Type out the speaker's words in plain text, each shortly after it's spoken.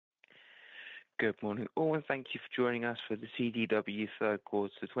Good morning, all, and thank you for joining us for the CDW third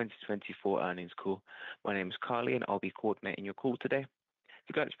quarter 2024 earnings call. My name is Carly, and I'll be coordinating your call today. If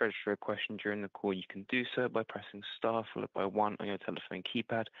you'd like to register a question during the call, you can do so by pressing star followed by 1 on your telephone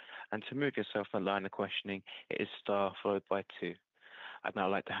keypad, and to move yourself in line of questioning, it is star followed by 2. I'd now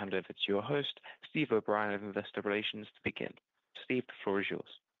like to hand over to your host, Steve O'Brien of Investor Relations, to begin. Steve, the floor is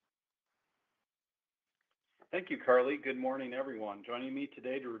yours. Thank you, Carly. Good morning, everyone. Joining me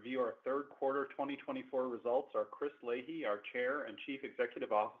today to review our third quarter 2024 results are Chris Leahy, our Chair and Chief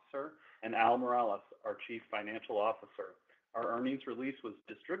Executive Officer, and Al Morales, our Chief Financial Officer. Our earnings release was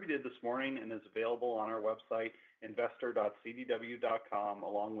distributed this morning and is available on our website, investor.cdw.com,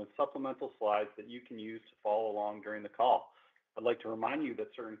 along with supplemental slides that you can use to follow along during the call. I'd like to remind you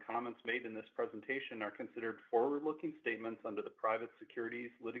that certain comments made in this presentation are considered forward-looking statements under the Private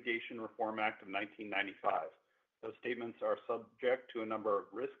Securities Litigation Reform Act of 1995. Those statements are subject to a number of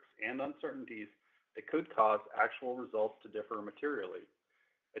risks and uncertainties that could cause actual results to differ materially.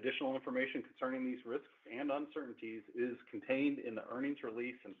 Additional information concerning these risks and uncertainties is contained in the earnings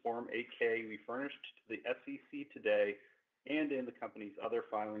release and Form 8-K we furnished to the SEC today and in the company's other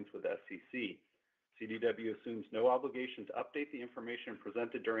filings with the SEC. CDW assumes no obligation to update the information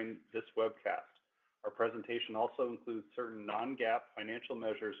presented during this webcast. Our presentation also includes certain non-GAAP financial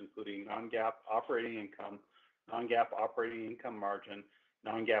measures, including non-GAAP operating income, non-GAAP operating income margin,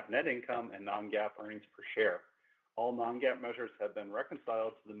 non-GAAP net income, and non-GAAP earnings per share. All non-GAAP measures have been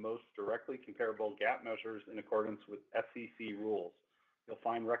reconciled to the most directly comparable GAAP measures in accordance with SEC rules. You'll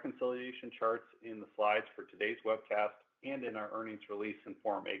find reconciliation charts in the slides for today's webcast and in our earnings release in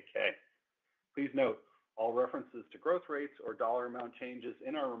Form 8-K. Please note, all references to growth rates or dollar amount changes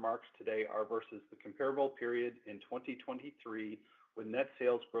in our remarks today are versus the comparable period in 2023, with net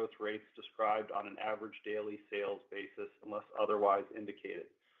sales growth rates described on an average daily sales basis unless otherwise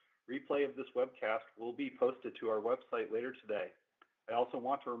indicated. Replay of this webcast will be posted to our website later today. I also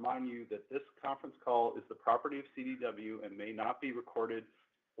want to remind you that this conference call is the property of CDW and may not be recorded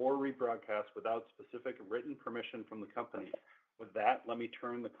or rebroadcast without specific written permission from the company. With that, let me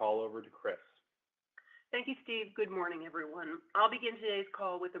turn the call over to Chris. Thank you, Steve. Good morning, everyone. I'll begin today's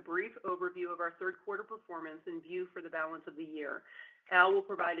call with a brief overview of our third quarter performance and view for the balance of the year. Al will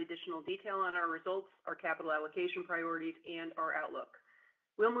provide additional detail on our results, our capital allocation priorities, and our outlook.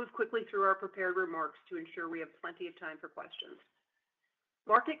 We'll move quickly through our prepared remarks to ensure we have plenty of time for questions.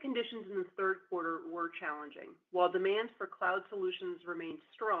 Market conditions in the third quarter were challenging. While demand for cloud solutions remained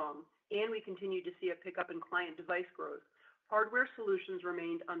strong and we continued to see a pickup in client device growth, hardware solutions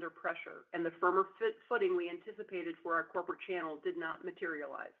remained under pressure, and the firmer footing we anticipated for our corporate channel did not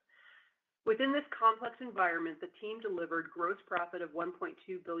materialize. Within this complex environment, the team delivered gross profit of $1.2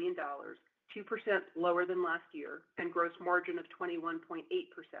 billion, 2% lower than last year, and gross margin of 21.8%.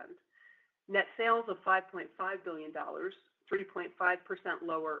 Net sales of $5.5 billion, 3.5%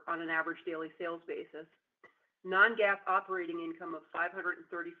 lower on an average daily sales basis. Non-GAAP operating income of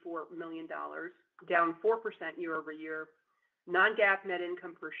 $534 million, down 4% year over year. Non-GAAP net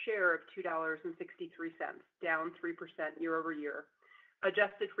income per share of $2.63, down 3% year over year.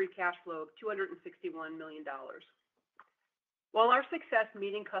 Adjusted free cash flow of $261 million. While our success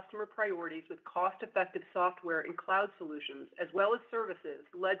meeting customer priorities with cost-effective software and cloud solutions, as well as services,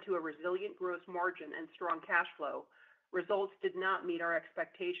 led to a resilient gross margin and strong cash flow, results did not meet our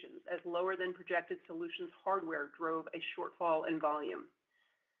expectations as lower than projected solutions hardware drove a shortfall in volume.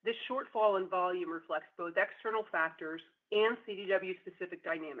 This shortfall in volume reflects both external factors and CDW-specific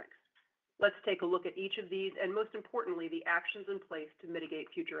dynamics. Let's take a look at each of these and, most importantly, the actions in place to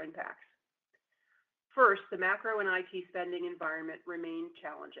mitigate future impacts. First, the macro and IT spending environment remained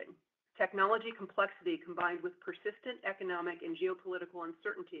challenging. Technology complexity combined with persistent economic and geopolitical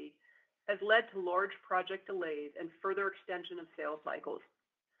uncertainty has led to large project delays and further extension of sales cycles.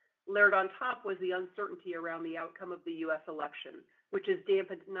 Layered on top was the uncertainty around the outcome of the U.S. election, which has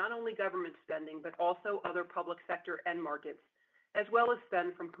dampened not only government spending but also other public sector end markets, as well as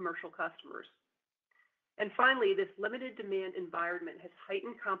spend from commercial customers. And finally, this limited demand environment has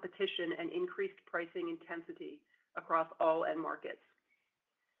heightened competition and increased pricing intensity across all end markets.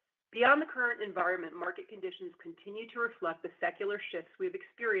 Beyond the current environment, market conditions continue to reflect the secular shifts we've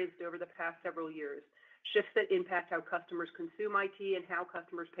experienced over the past several years, shifts that impact how customers consume IT and how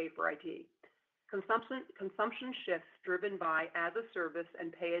customers pay for IT. Consumption shifts driven by as-a-service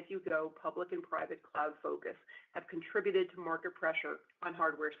and pay-as-you-go public and private cloud focus have contributed to market pressure on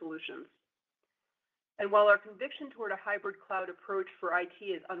hardware solutions. And while our conviction toward a hybrid cloud approach for IT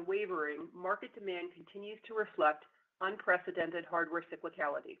is unwavering, market demand continues to reflect unprecedented hardware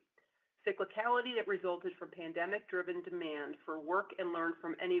cyclicality. cyclicality that resulted from pandemic-driven demand for work and learn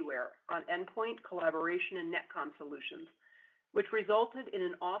from anywhere on endpoint, collaboration, and netcom solutions, which resulted in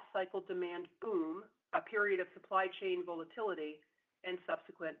an off-cycle demand boom, a period of supply chain volatility, and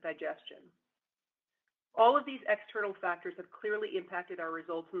subsequent digestion. All of these external factors have clearly impacted our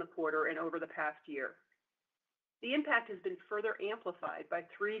results in the quarter and over the past year. The impact has been further amplified by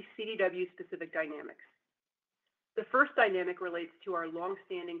three CDW-specific dynamics. The first dynamic relates to our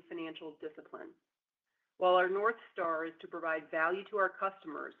longstanding financial discipline. While our North Star is to provide value to our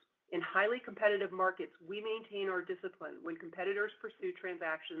customers, in highly competitive markets, we maintain our discipline when competitors pursue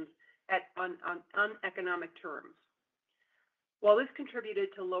transactions on uneconomic terms. While this contributed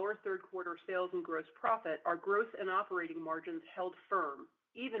to lower third-quarter sales and gross profit, our gross and operating margins held firm,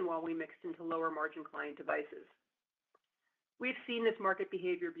 even while we mixed into lower-margin client devices. We've seen this market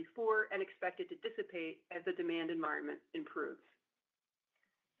behavior before and expect it to dissipate as the demand environment improves.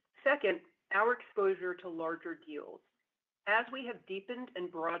 Second, our exposure to larger deals. As we have deepened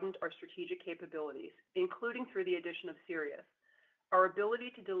and broadened our strategic capabilities, including through the addition of Sirius, our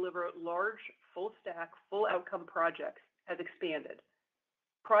ability to deliver large, full-stack, full-outcome projects has expanded.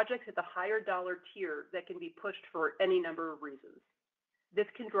 Projects at the higher dollar tier that can be pushed for any number of reasons. This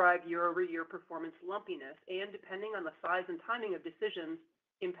can drive year-over-year performance lumpiness and, depending on the size and timing of decisions,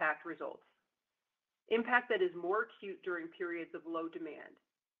 impact results. Impact that is more acute during periods of low demand.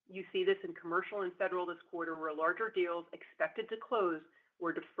 You see this in commercial and federal this quarter, where larger deals expected to close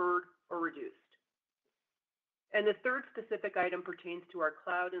were deferred or reduced. And the third specific item pertains to our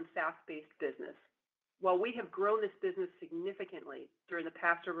cloud and SaaS-based business. While we have grown this business significantly during the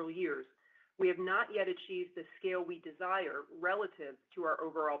past several years, we have not yet achieved the scale we desire relative to our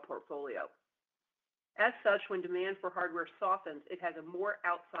overall portfolio. As such, when demand for hardware softens, it has a more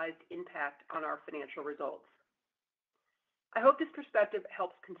outsized impact on our financial results. I hope this perspective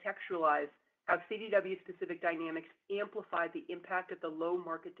helps contextualize how CDW-specific dynamics amplified the impact of the low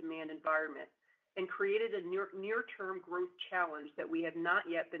market demand environment and created a near-term growth challenge that we have not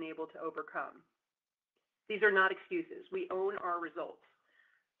yet been able to overcome. These are not excuses. We own our results.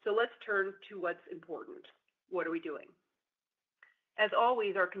 So let's turn to what's important. What are we doing? As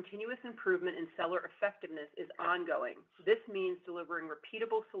always, our continuous improvement in seller effectiveness is ongoing. This means delivering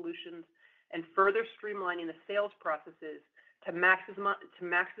repeatable solutions and further streamlining the sales processes to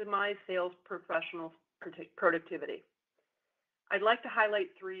maximize sales professional productivity. I'd like to highlight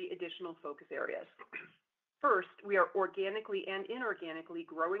three additional focus areas. First, we are organically and inorganically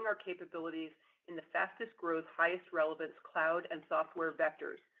growing our capabilities in the fastest growth, highest relevance cloud and software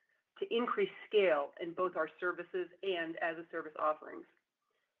vectors to increase scale in both our services and as-a-service offerings.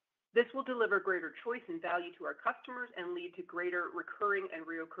 This will deliver greater choice and value to our customers and lead to greater recurring and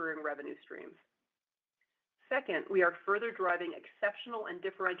reoccurring revenue streams. Second, we are further driving exceptional and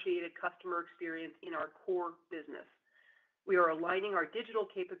differentiated customer experience in our core business. We are aligning our digital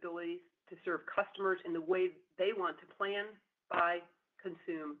capabilities to serve customers in the way they want to plan, buy,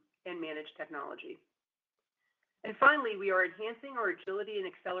 consume, and manage technology. And finally, we are enhancing our agility and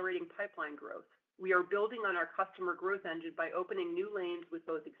accelerating pipeline growth. We are building on our customer growth engine by opening new lanes with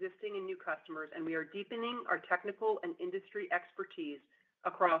both existing and new customers, and we are deepening our technical and industry expertise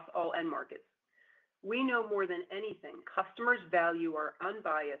across all end markets. We know more than anything, customers value our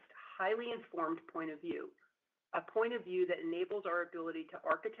unbiased, highly informed point of view, a point of view that enables our ability to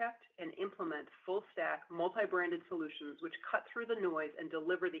architect and implement full-stack, multi-branded solutions which cut through the noise and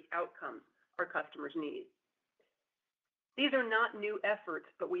deliver the outcomes our customers need. These are not new efforts,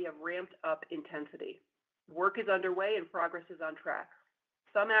 but we have ramped up intensity. Work is underway and progress is on track.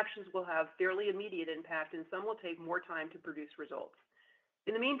 Some actions will have fairly immediate impact and some will take more time to produce results.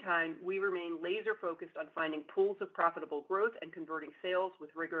 In the meantime, we remain laser-focused on finding pools of profitable growth and converting sales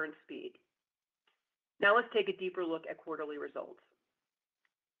with rigor and speed. Now let's take a deeper look at quarterly results.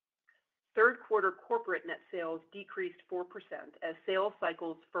 Third quarter corporate net sales decreased 4% as sales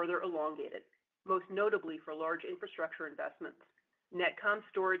cycles further elongated, most notably for large infrastructure investments. Netcom,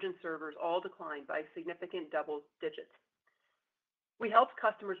 storage, and servers all declined by significant double digits. We helped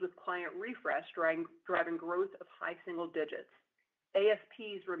customers with client refresh, driving growth of high single digits.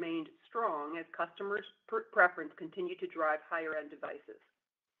 ASPs remained strong as customers' preference continued to drive higher-end devices.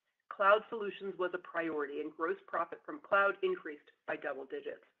 Cloud solutions was a priority, and gross profit from cloud increased by double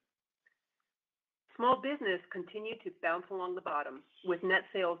digits. Small business continued to bounce along the bottom, with net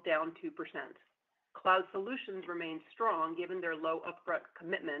sales down 2%. Cloud solutions remained strong given their low upfront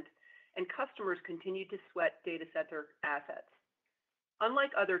commitment, and customers continued to sweat data center assets.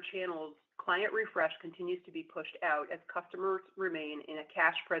 Unlike other channels, client refresh continues to be pushed out as customers remain in a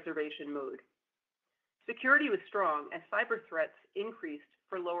cash preservation mode. Security was strong as cyber threats increased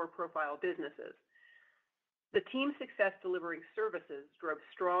for lower profile businesses. The team's success delivering services drove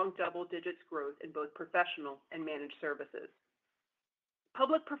strong double digits growth in both professional and managed services.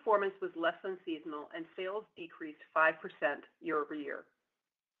 Public performance was less than seasonal and sales decreased 5% year over year.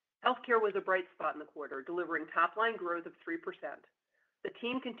 Healthcare was a bright spot in the quarter, delivering top-line growth of 3%. The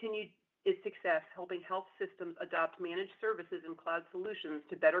team continued its success helping health systems adopt managed services and cloud solutions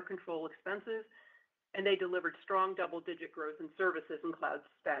to better control expenses, and they delivered strong double-digit growth in services and cloud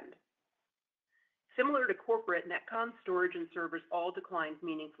spend. Similar to corporate, Netcomm, storage, and servers all declined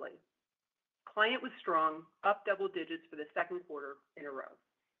meaningfully. Client was strong, up double digits for the second quarter in a row.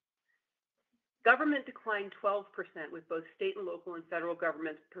 Government declined 12%, with both state and local and federal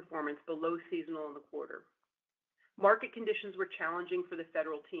government performance below seasonal in the quarter. Market conditions were challenging for the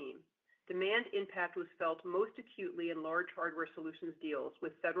federal team. Demand impact was felt most acutely in large hardware solutions deals,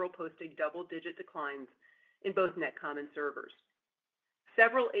 with federal posting double-digit declines in both Netcomm and servers.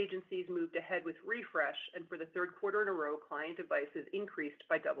 Several agencies moved ahead with refresh, and for the third quarter in a row, client devices increased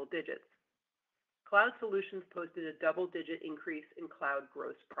by double digits. Cloud solutions posted a double-digit increase in cloud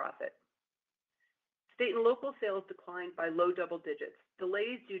gross profit. State and local sales declined by low double digits.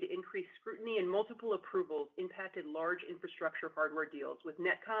 Delays due to increased scrutiny and multiple approvals impacted large infrastructure hardware deals, with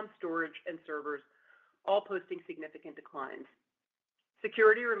Netcomm, storage, and servers all posting significant declines.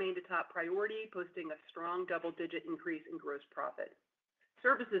 Security remained a top priority, posting a strong double-digit increase in gross profit.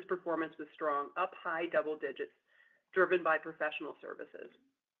 Services performance was strong, up high double digits, driven by professional services.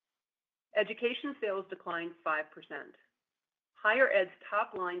 Education sales declined 5%. Higher ed's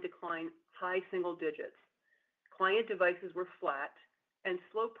top line declined high single digits. Client devices were flat, and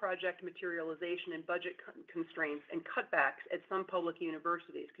slow project materialization and budget constraints and cutbacks at some public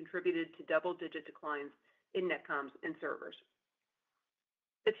universities contributed to double-digit declines in Netcoms and servers.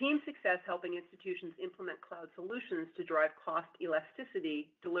 The team's success helping institutions implement cloud solutions to drive cost elasticity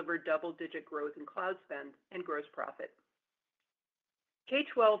delivered double-digit growth in cloud spend and gross profit.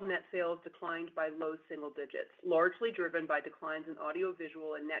 K-12 net sales declined by low single digits, largely driven by declines in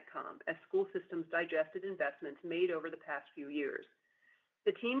audiovisual and Netcomm as school systems digested investments made over the past few years.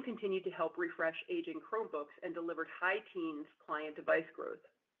 The team continued to help refresh aging Chromebooks and delivered high teens client device growth.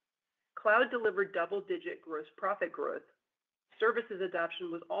 Cloud delivered double-digit gross profit growth. Services adoption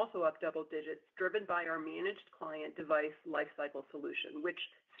was also up double digits, driven by our managed client device lifecycle solution, which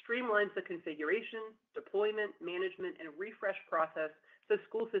streamlines the configuration, deployment, management, and refresh process so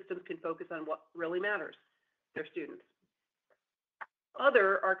school systems can focus on what really matters, their students.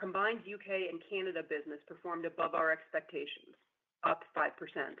 Our combined UK and Canada business performed above our expectations, up 5%.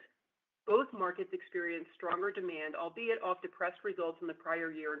 Both markets experienced stronger demand, albeit off depressed results in the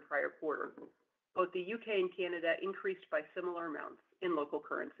prior year and prior quarter. Both the UK and Canada increased by similar amounts in local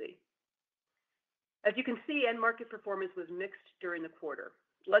currency. As you can see, end market performance was mixed during the quarter.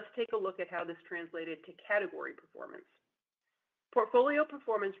 Let's take a look at how this translated to category performance. Portfolio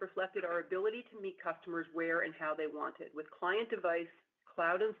performance reflected our ability to meet customers where and how they wanted, with client device,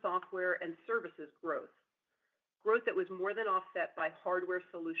 cloud and software, and services growth. Growth that was more than offset by hardware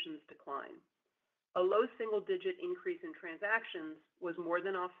solutions decline. A low single-digit increase in transactions was more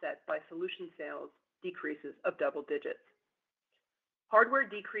than offset by solution sales decreases of double digits. Hardware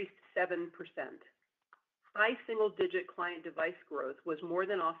decreased 7%. High single-digit client device growth was more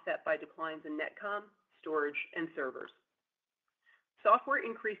than offset by declines in Netcomm, storage, and servers. Software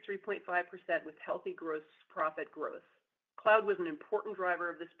increased 3.5% with healthy gross profit growth. Cloud was an important driver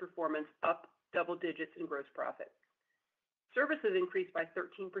of this performance, up double digits in gross profit. Services increased by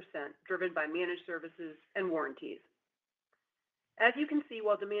 13%, driven by managed services and warranties. As you can see,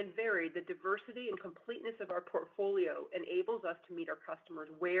 while demand varied, the diversity and completeness of our portfolio enables us to meet our customers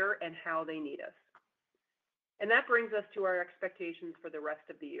where and how they need us. And that brings us to our expectations for the rest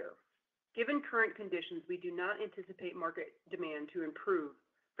of the year. Given current conditions, we do not anticipate market demand to improve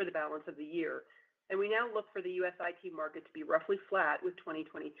for the balance of the year, and we now look for the U.S. IT market to be roughly flat with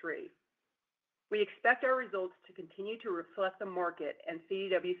 2023. We expect our results to continue to reflect the market and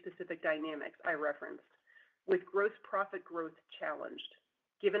CDW-specific dynamics I referenced, with gross profit growth challenged,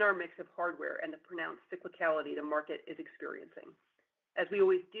 given our mix of hardware and the pronounced cyclicality the market is experiencing. As we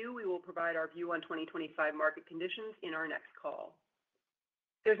always do, we will provide our view on 2025 market conditions in our next call.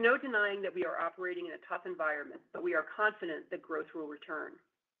 There's no denying that we are operating in a tough environment, but we are confident that growth will return.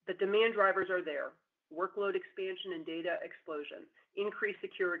 The demand drivers are there: workload expansion and data explosion, increased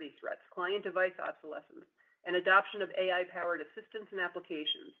security threats, client device obsolescence, and adoption of AI-powered assistants and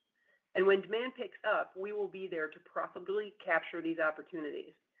applications. And when demand picks up, we will be there to profitably capture these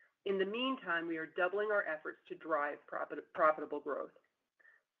opportunities. In the meantime, we are doubling our efforts to drive profitable growth.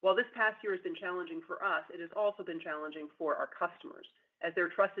 While this past year has been challenging for us, it has also been challenging for our customers, As their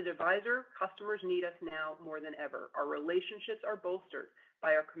trusted advisor, customers need us now more than ever. Our relationships are bolstered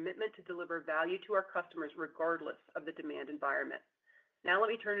by our commitment to deliver value to our customers regardless of the demand environment. Now let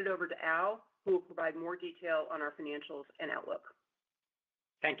me turn it over to Al, who will provide more detail on our financials and outlook.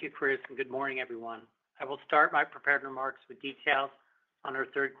 Thank you, Chris, and good morning, everyone. I will start my prepared remarks with details on our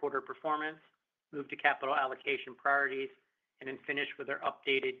third quarter performance, move to capital allocation priorities, and then finish with our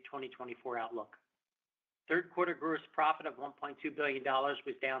updated 2024 outlook. Third quarter gross profit of $1.2 billion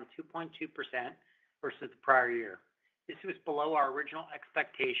was down 2.2% versus the prior year. This was below our original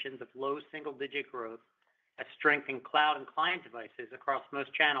expectations of low single-digit growth, as strength in cloud and client devices across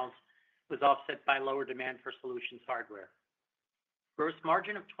most channels was offset by lower demand for solutions hardware. Gross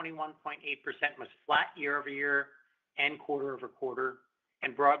margin of 21.8% was flat year over year and quarter over quarter,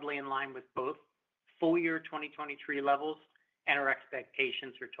 and broadly in line with both full year 2023 levels and our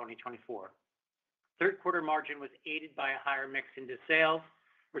expectations for 2024. Third quarter margin was aided by a higher mix into sales,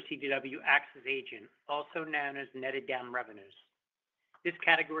 where CDW acts as agent, also known as netted down revenues. This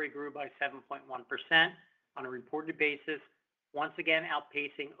category grew by 7.1% on a reported basis, once again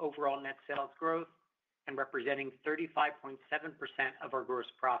outpacing overall net sales growth and representing 35.7% of our gross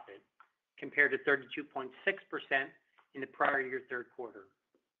profit, compared to 32.6% in the prior year third quarter.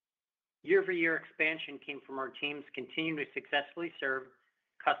 Year-over-year expansion came from our teams continuing to successfully serve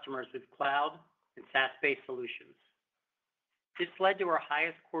customers with cloud and SaaS-based solutions. This led to our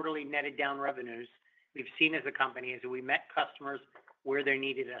highest quarterly netted down revenues we've seen as a company as we met customers where they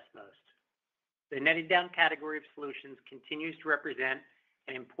needed us most. The netted down category of solutions continues to represent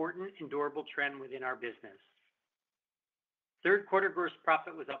an important and durable trend within our business. Third quarter gross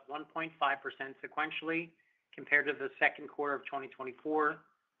profit was up 1.5% sequentially compared to the second quarter of 2024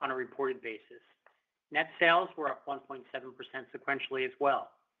 on a reported basis. Net sales were up 1.7% sequentially as well.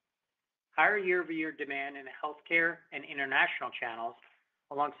 Higher year-over-year demand in the healthcare and international channels,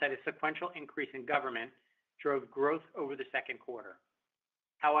 alongside a sequential increase in government, drove growth over the second quarter.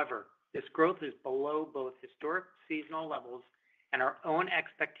 However, this growth is below both historic seasonal levels and our own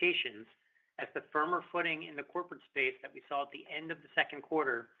expectations, as the firmer footing in the corporate space that we saw at the end of the second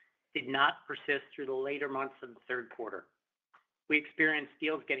quarter did not persist through the later months of the third quarter. We experienced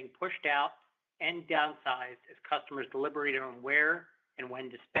deals getting pushed out and downsized as customers deliberated on where and when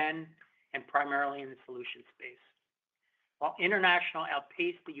to spend, and primarily in the solution space. While international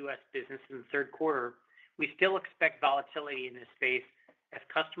outpaced the U.S. business in the third quarter, we still expect volatility in this space as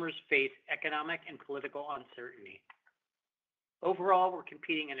customers face economic and political uncertainty. Overall, we're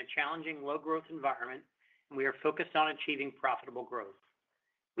competing in a challenging low-growth environment, and we are focused on achieving profitable growth.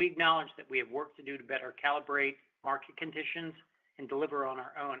 We acknowledge that we have work to do to better calibrate market conditions and deliver on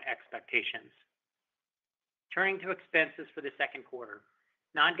our own expectations. Turning to expenses for the second quarter,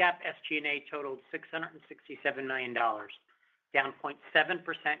 non-GAAP SG&A totaled $667 million, down 0.7%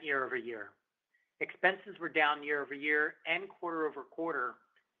 year over year. Expenses were down year over year and quarter over quarter,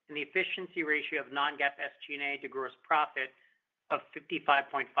 and the efficiency ratio of non-GAAP SG&A to gross profit of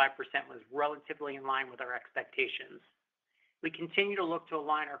 55.5% was relatively in line with our expectations. We continue to look to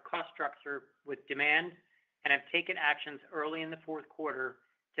align our cost structure with demand and have taken actions early in the fourth quarter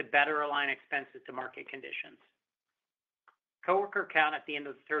to better align expenses to market conditions. Coworker count at the end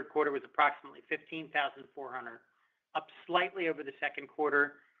of the third quarter was approximately 15,400, up slightly over the second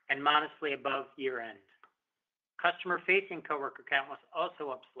quarter and modestly above year-end. Customer-facing coworker count was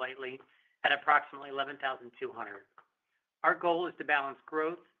also up slightly at approximately 11,200. Our goal is to balance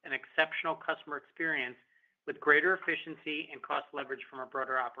growth and exceptional customer experience with greater efficiency and cost leverage from our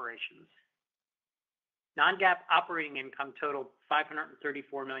broader operations. Non-GAAP operating income totaled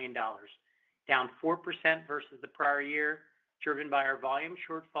 $534 million, down 4% versus the prior year, driven by our volume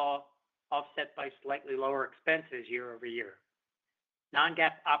shortfall, offset by slightly lower expenses year over year.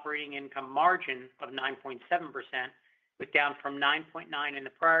 Non-GAAP operating income margin of 9.7% was down from 9.9% in the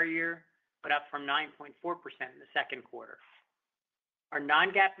prior year, but up from 9.4% in the second quarter. Our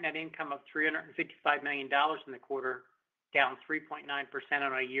non-GAAP net income of $355 million in the quarter, down 3.9%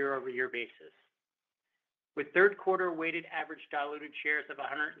 on a year-over-year basis. With third quarter weighted average diluted shares of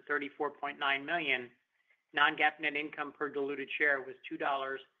 134.9 million, non-GAAP net income per diluted share was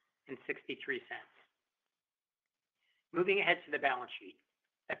 $2.63. Moving ahead to the balance sheet.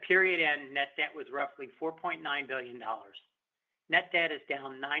 At period end, net debt was roughly $4.9 billion. Net debt is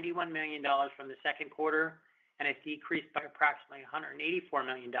down $91 million from the second quarter and has decreased by approximately $184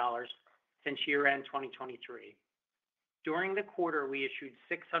 million since year-end 2023. During the quarter, we issued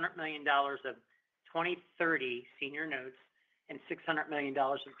 $600 million of 2030 senior notes and $600 million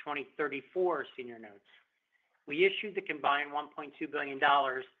of 2034 senior notes. We issued the combined $1.2 billion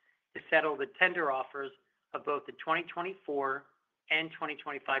to settle the tender offers of both the 2024 and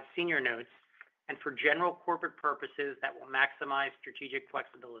 2025 senior notes, and for general corporate purposes that will maximize strategic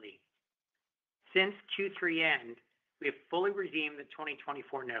flexibility. Since Q3 end, we have fully redeemed the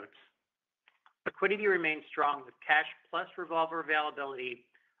 2024 notes. Liquidity remains strong with cash plus revolver availability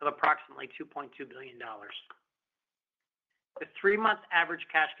of approximately $2.2 billion. The 3-month average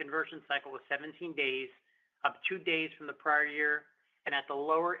cash conversion cycle was 17 days, up 2 days from the prior year, and at the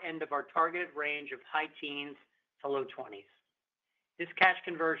lower end of our targeted range of high teens to low 20s. This cash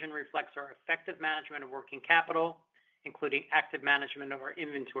conversion reflects our effective management of working capital, including active management of our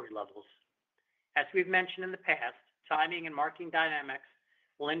inventory levels. As we've mentioned in the past, timing and marketing dynamics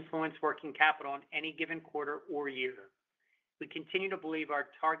will influence working capital in any given quarter or year. We continue to believe our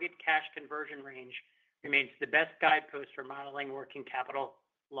target cash conversion range remains the best guidepost for modeling working capital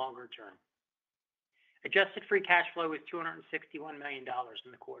longer term. Adjusted free cash flow was $261 million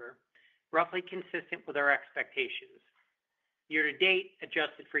in the quarter, roughly consistent with our expectations. Year-to-date,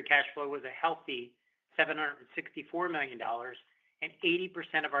 adjusted free cash flow was a healthy $764 million and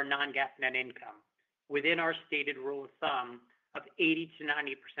 80% of our non-GAAP net income, within our stated rule of thumb of 80 to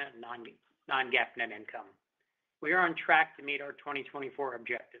 90% non-GAAP net income. We are on track to meet our 2024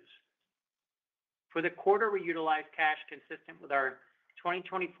 objectives. For the quarter, we utilized cash consistent with our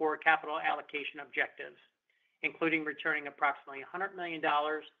 2024 capital allocation objectives, including returning approximately $100 million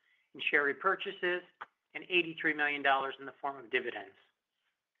in share repurchases and $83 million in the form of dividends.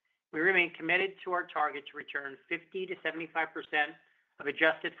 We remain committed to our target to return 50 to 75% of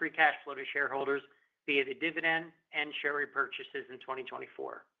adjusted free cash flow to shareholders via the dividend and share repurchases in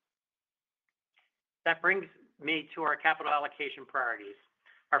 2024. That brings me to our capital allocation priorities.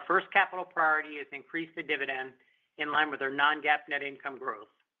 Our first capital priority is to increase the dividend in line with our non-GAAP net income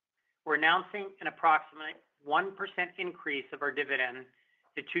growth. We're announcing an approximate 1% increase of our dividend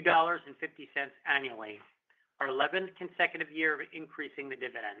to $2.50 annually, our 11th consecutive year of increasing the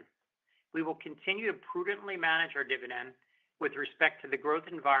dividend. We will continue to prudently manage our dividend with respect to the growth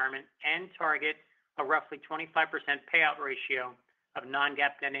environment and target a roughly 25% payout ratio of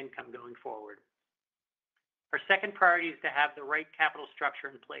non-GAAP net income going forward. Our second priority is to have the right capital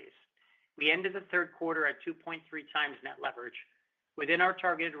structure in place. We ended the third quarter at 2.3 times net leverage, within our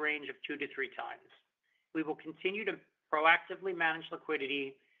targeted range of 2 to 3 times. We will continue to proactively manage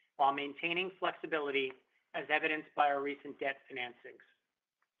liquidity while maintaining flexibility, as evidenced by our recent debt financings.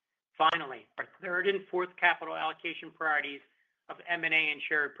 Finally, our third and fourth capital allocation priorities of M&A and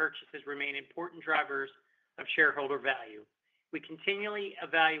share purchases remain important drivers of shareholder value. We continually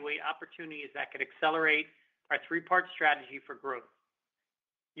evaluate opportunities that could accelerate our 3-part strategy for growth.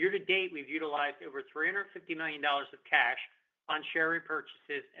 Year-to-date, we've utilized over $350 million of cash on share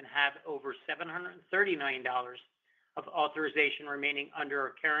repurchases and have over $730 million of authorization remaining under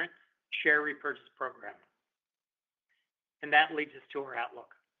our current share repurchase program. And that leads us to our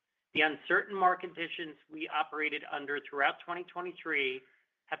outlook. The uncertain market conditions we operated under throughout 2023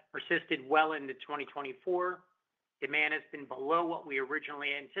 have persisted well into 2024. Demand has been below what we originally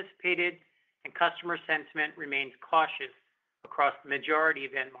anticipated, and customer sentiment remains cautious across the majority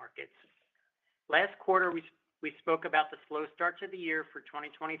of end markets. Last quarter, we spoke about the slow start to the year for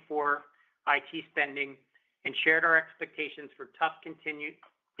 2024 IT spending and shared our expectations for tough continued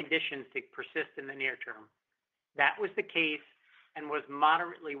conditions to persist in the near term. That was the case and was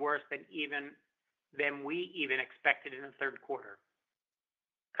moderately worse than we even expected in the third quarter.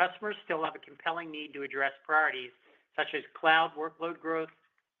 Customers still have a compelling need to address priorities such as cloud workload growth,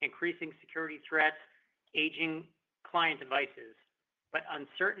 increasing security threats, aging client devices, but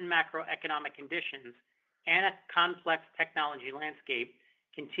uncertain macroeconomic conditions and a complex technology landscape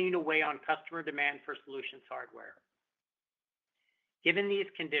continue to weigh on customer demand for solutions hardware. Given these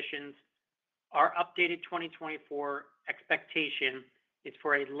conditions, our updated 2024 expectation is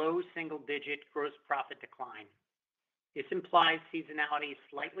for a low single-digit gross profit decline. This implies seasonality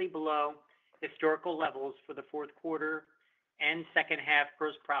slightly below historical levels for the fourth quarter and second half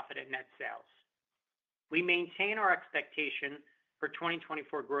gross profit and net sales. We maintain our expectation for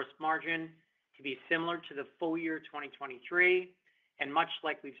 2024 gross margin to be similar to the full year 2023 and much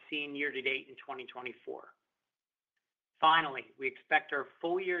like we've seen year-to-date in 2024. Finally, we expect our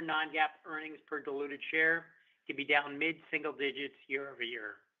full-year non-GAAP earnings per diluted share to be down mid-single digits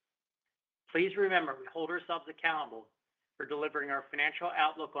year-over-year. Please remember, we hold ourselves accountable for delivering our financial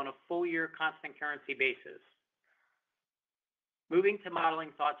outlook on a full-year constant currency basis. Moving to modeling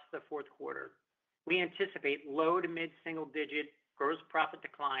thoughts for the fourth quarter, we anticipate low to mid-single digit gross profit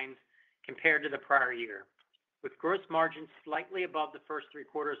declines compared to the prior year, with gross margins slightly above the first 3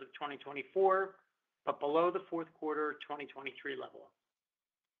 quarters of 2024, but below the fourth quarter 2023 level.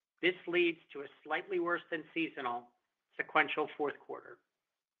 This leads to a slightly worse than seasonal sequential fourth quarter.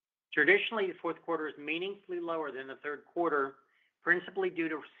 Traditionally, the fourth quarter is meaningfully lower than the third quarter, principally due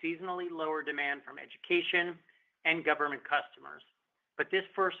to seasonally lower demand from education and government customers. But this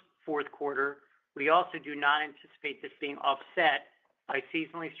fourth quarter, we also do not anticipate this being offset by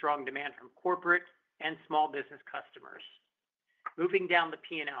seasonally strong demand from corporate and small business customers. Moving down the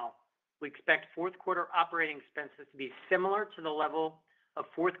P&L, we expect fourth quarter operating expenses to be similar to the level of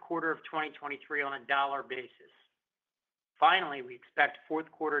fourth quarter of 2023 on a dollar basis. Finally, we expect fourth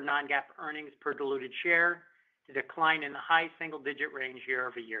quarter non-GAAP earnings per diluted share to decline in the high single-digit range year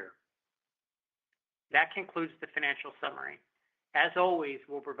over year. That concludes the financial summary. As always,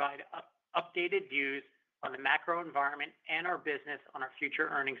 we'll provide updated views on the macro environment and our business on our future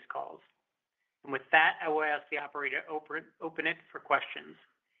earnings calls. And with that, I will ask the operator to open it for questions.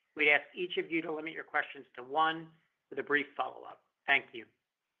 We ask each of you to limit your questions to one with a brief follow-up. Thank you.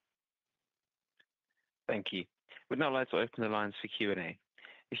 Thank you. We'd now like to open the lines for Q&A.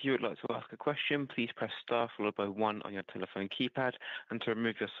 If you would like to ask a question, please press star followed by one on your telephone keypad, and to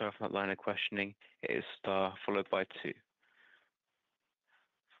remove yourself from that line of questioning, it is star followed by two.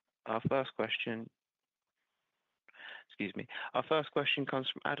 Our first question comes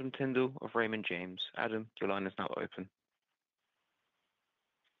from Adam Tindall of Raymond James. Adam, your line is now open.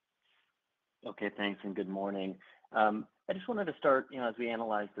 Okay, thanks, and good morning. I just wanted to start, as we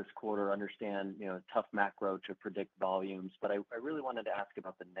analyze this quarter, understand, tough macro to predict volumes, but I really wanted to ask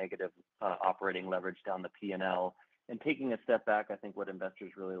about the negative operating leverage down the P&L. And taking a step back, I think what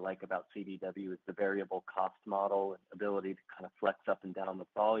investors really like about CDW is the variable cost model and ability to kind of flex up and down the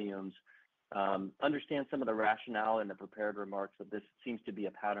volumes. Understand some of the rationale in the prepared remarks, but this seems to be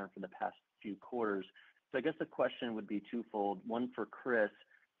a pattern for the past few quarters. So I guess the question would be twofold. One for Chris.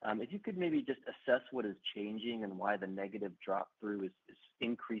 If you could maybe just assess what is changing and why the negative drop-through is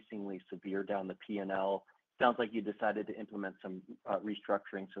increasingly severe down the P&L. Sounds like you decided to implement some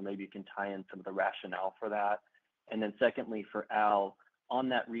restructuring, so maybe you can tie in some of the rationale for that. And then secondly, for Al, on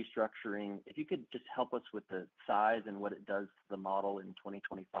that restructuring, if you could just help us with the size and what it does to the model in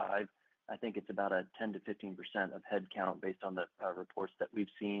 2025. I think it's about a 10 to 15% of headcount based on the reports that we've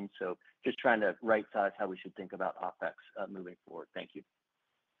seen. So just trying to right-size how we should think about OpEx moving forward. Thank you.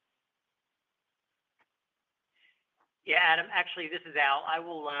 Yeah, Adam, actually, this is Al. I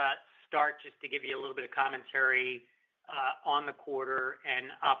will start just to give you a little bit of commentary on the quarter and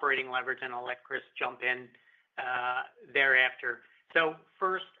operating leverage, and I'll let Chris jump in thereafter. So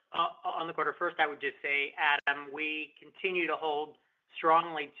first, on the quarter, I would just say, Adam, we continue to hold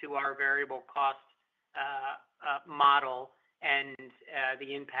strongly to our variable cost model and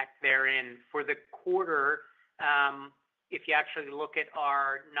the impact therein. For the quarter, if you actually look at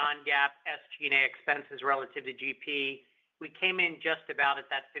our non-GAAP SG&A expenses relative to GP, we came in just about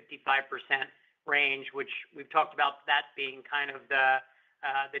at that 55% range, which we've talked about that being kind of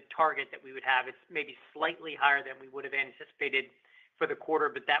the target that we would have. It's maybe slightly higher than we would have anticipated for the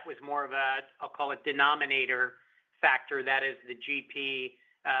quarter, but that was more of a, I'll call it, denominator factor. That is, the GP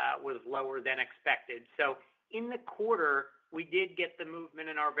was lower than expected. So in the quarter, we did get the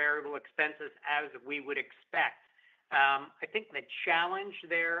movement in our variable expenses as we would expect. I think the challenge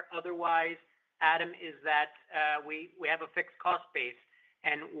there otherwise, Adam, is that we have a fixed cost base.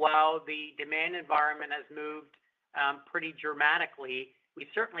 And while the demand environment has moved pretty dramatically, we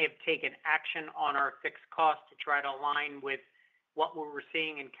certainly have taken action on our fixed costs to try to align with what we were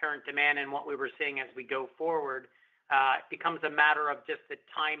seeing in current demand and what we were seeing as we go forward. It becomes a matter of just the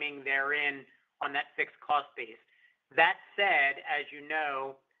timing therein on that fixed cost base. That said, as you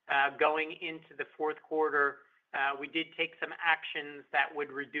know, going into the fourth quarter, we did take some actions that would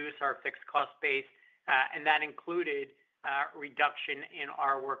reduce our fixed cost base, and that included reduction in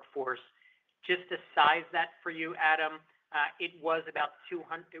our workforce. Just to size that for you, Adam, it was about 2%.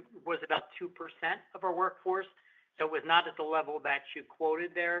 It was about 2% of our workforce, so it was not at the level that you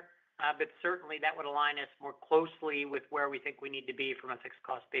quoted there, but certainly that would align us more closely with where we think we need to be from a fixed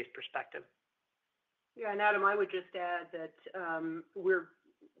cost base perspective. Yeah, and Adam, I would just add that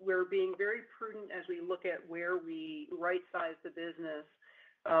we're being very prudent as we look at where we right-size the business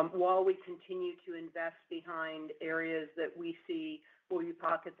while we continue to invest behind areas that we see will be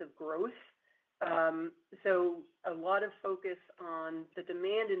pockets of growth. So a lot of focus on the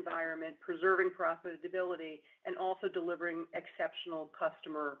demand environment, preserving profitability, and also delivering exceptional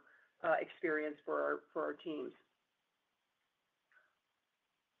customer experience for our teams.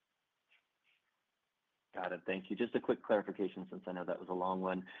 Got it. Thank you. Just a quick clarification, since I know that was a long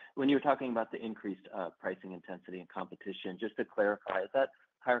one. When you were talking about the increased pricing intensity and competition, just to clarify, is that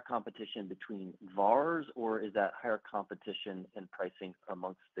higher competition between VARs, or is that higher competition in pricing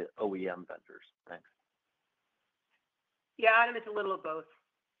amongst the OEM vendors? Thanks. Yeah, Adam, it's a little of both.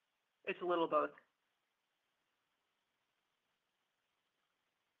 It's a little of both.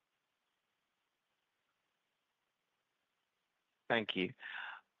 Thank you.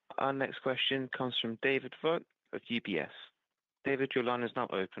 Our next question comes from David Vogt of UBS. David, your line is now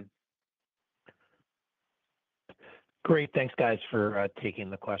open. Great. Thanks, guys, for taking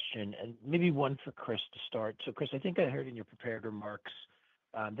the question. And maybe one for Chris to start. So, Chris, I think I heard in your prepared remarks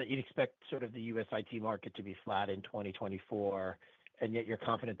that you'd expect sort of the U.S. IT market to be flat in 2024, and yet you're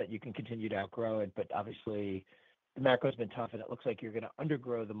confident that you can continue to outgrow it. But obviously, the macro has been tough, and it looks like you're going to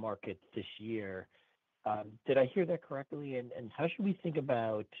undergrow the market this year. Did I hear that correctly? And how should we think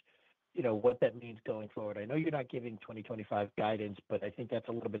about what that means going forward? I know you're not giving 2025 guidance, but I think that's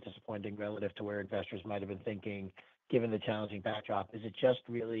a little bit disappointing relative to where investors might have been thinking, given the challenging backdrop. Is it just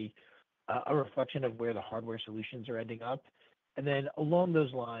really a reflection of where the hardware solutions are ending up? And then along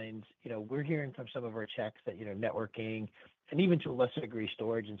those lines, we're hearing from some of our checks that networking and even to a lesser degree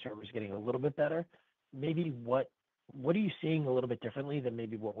storage and servers getting a little bit better. Maybe what are you seeing a little bit differently than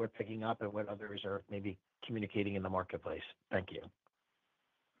maybe what we're picking up and what others are maybe communicating in the marketplace? Thank you.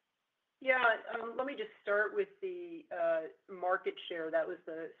 Yeah, let me just start with the market share. That was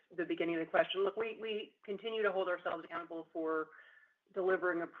the beginning of the question. Look, we continue to hold ourselves accountable for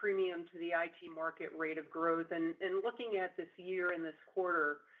delivering a premium to the IT market rate of growth. And looking at this year and this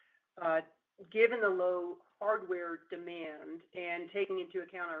quarter, given the low hardware demand and taking into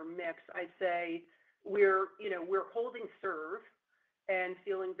account our mix, I'd say we're holding serve and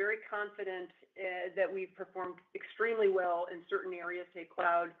feeling very confident that we've performed extremely well in certain areas, say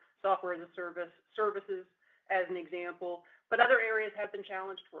cloud, software as a service, services as an example, but other areas have been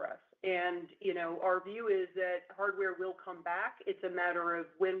challenged for us. And, our view is that hardware will come back. It's a matter of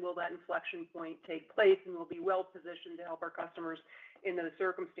when will that inflection point take place, and we'll be well positioned to help our customers in those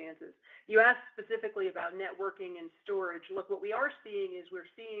circumstances. You asked specifically about networking and storage. Look, what we are seeing is we're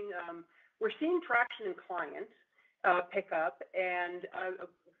seeing traction in clients pick up, and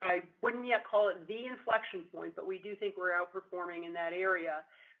I wouldn't yet call it the inflection point, but we do think we're outperforming in that area.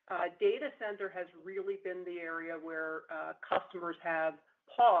 Data center has really been the area where customers have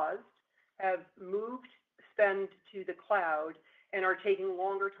paused, have moved spend to the cloud, and are taking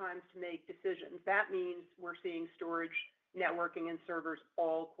longer times to make decisions. That means we're seeing storage, networking, and servers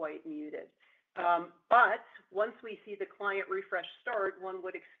all quite muted. But once we see the client refresh start, one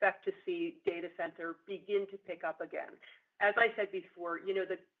would expect to see data center begin to pick up again. As I said before,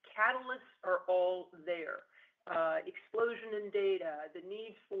 the catalysts are all there. Explosion in data, the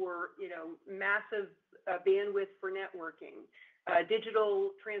need for massive bandwidth for networking, digital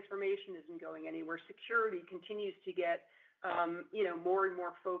transformation isn't going anywhere. Security continues to get more and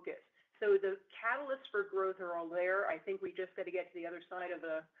more focus. So the catalysts for growth are all there. I think we just got to get to the other side of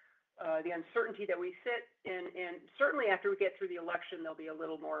the uncertainty that we sit in, and certainly after we get through the election, there'll be a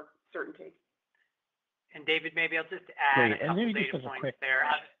little more certainty. And David, maybe I'll just add a couple maybe data just points quick there.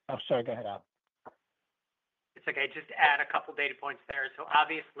 Oh, sorry, go ahead, Al. It's okay. Just add a couple data points there. So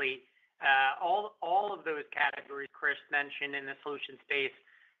obviously, all of those categories Chris mentioned in the solution space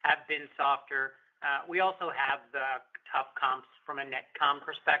have been softer. We also have the tough comps from a net comp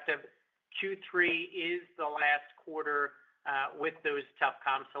perspective. Q3 is the last quarter with those tough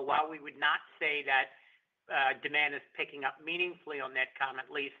comps. So while we would not say that demand is picking up meaningfully on net comp,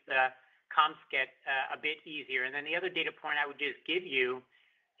 at least the comps get a bit easier. And then the other data point I would just give you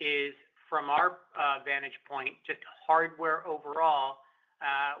is from our vantage point, just hardware overall,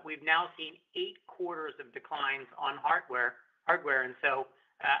 we've now seen 8 quarters of declines on hardware. And so,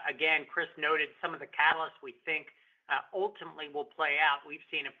 again, Chris noted some of the catalysts we think ultimately will play out. We've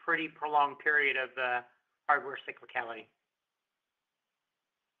seen a pretty prolonged period of hardware cyclicality.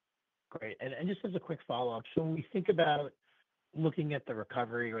 Great. And just as a quick follow-up, so when we think about looking at the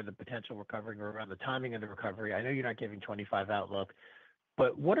recovery or the potential recovery or around the timing of the recovery, I know you're not giving 25 outlook,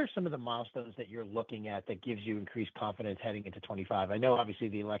 but what are some of the milestones that you're looking at that gives you increased confidence heading into 25? I know obviously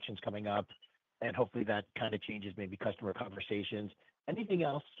the election's coming up, and hopefully that kind of changes maybe customer conversations. Anything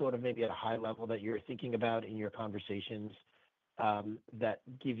else sort of maybe at a high level that you're thinking about in your conversations that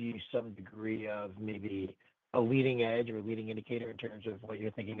give you some degree of maybe a leading edge or a leading indicator in terms of what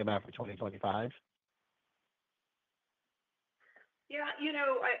you're thinking about for 2025? Yeah,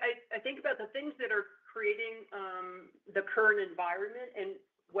 I think about the things that are creating the current environment and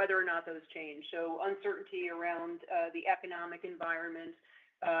whether or not those change. So uncertainty around the economic environment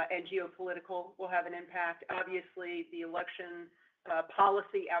and geopolitical will have an impact. Obviously, the election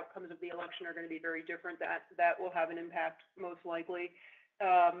policy outcomes of the election are going to be very different. That will have an impact most likely.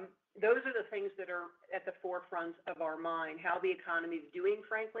 those are the things that are at the forefront of our mind, how the economy is doing,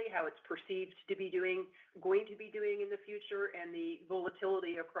 frankly, how it's perceived to be doing, going to be doing in the future, and the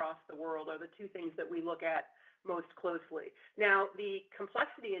volatility across the world are the two things that we look at most closely. Now, the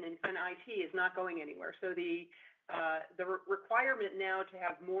complexity in IT is not going anywhere. So the requirement now to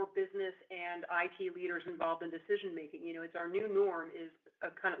have more business and IT leaders involved in decision making, it's our new norm, is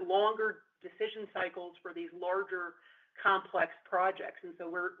a kind of longer decision cycles for these larger complex projects. And so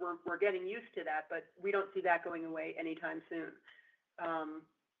we're getting used to that, but we don't see that going away anytime soon.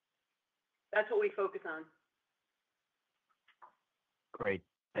 That's what we focus on. Great.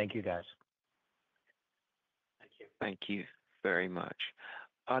 Thank you, guys. Thank you. Thank you very much.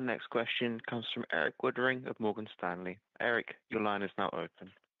 Our next question comes from Eric Woodring of Morgan Stanley. Eric, your line is now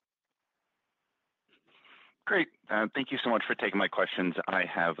open. Great. Thank you so much for taking my questions. I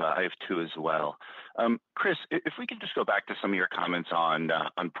have two as well. Chris, if we could just go back to some of your comments on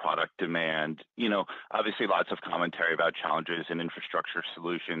product demand. Obviously lots of commentary about challenges in infrastructure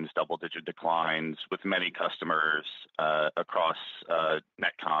solutions, double-digit declines with many customers across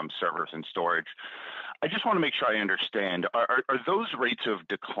netcom, servers, and storage. I just want to make sure I understand. Are those rates of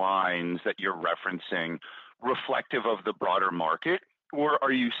declines that you're referencing reflective of the broader market? Or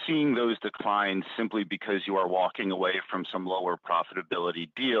are you seeing those declines simply because you are walking away from some lower profitability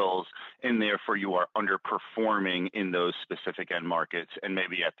deals and therefore you are underperforming in those specific end markets, and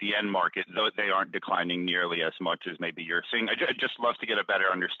maybe at the end market, though they aren't declining nearly as much as maybe you're seeing? I'd just love to get a better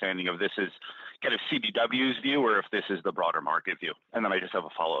understanding of this is kind of CDW's view or if this is the broader market view. And then I just have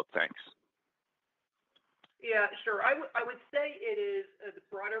a follow-up. Thanks. Yeah, sure. I would say it is the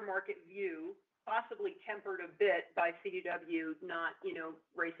broader market view, possibly tempered a bit by CDW not,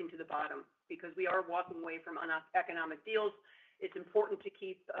 racing to the bottom, because we are walking away from economic deals. It's important to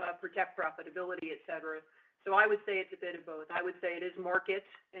protect profitability, et cetera. So I would say it's a bit of both. I would say it is market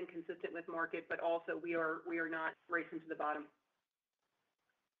and consistent with market, but also we are not racing to the bottom.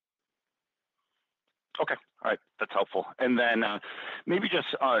 Okay. All right. That's helpful. And then maybe just,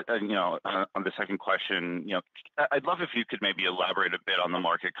 on the second question, I'd love if you could maybe elaborate a bit on the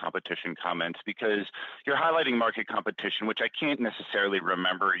market competition comments, because you're highlighting market competition, which I can't necessarily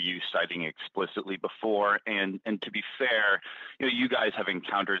remember you citing explicitly before. And to be fair, you guys have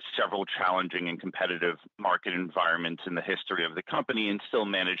encountered several challenging and competitive market environments in the history of the company and still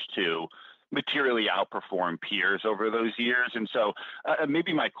managed to materially outperform peers over those years. And so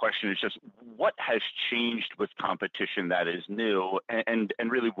maybe my question is just what has changed with competition that is new, and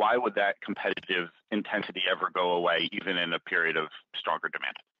really why would that competitive intensity ever go away even in a period of stronger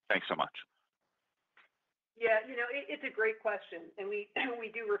demand? Thanks so much. Yeah, it's a great question, and we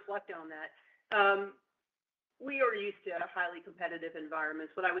do reflect on that. We are used to highly competitive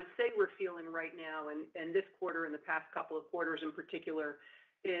environments. What I would say we're feeling right now, and this quarter and the past couple of quarters in particular,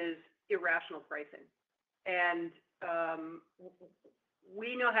 is irrational pricing. And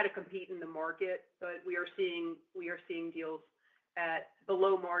we know how to compete in the market, but we are seeing deals at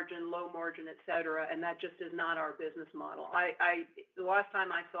below margin, low margin, et cetera, and that just is not our business model. The last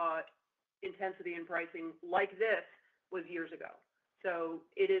time I saw intensity in pricing like this was years ago. So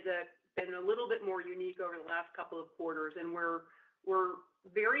it is been a little bit more unique over the last couple of quarters, and we're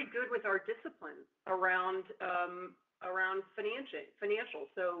very good with our discipline around financial.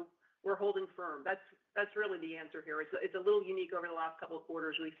 So we're holding firm. That's really the answer here. It's a little unique over the last couple of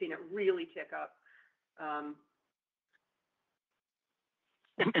quarters. We've seen it really tick up.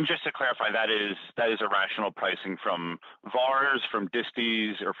 And just to clarify, that is irrational pricing from VARs, from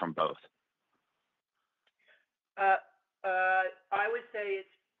disties, or from both? I would say it's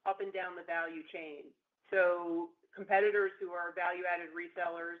up and down the value chain. So competitors who are value-added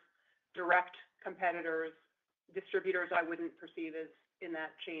resellers, direct competitors, distributors, I wouldn't perceive as in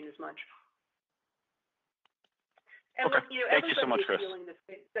that chain as much. And okay. Thank you so much, Chris.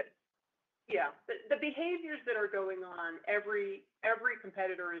 The behaviors that are going on, every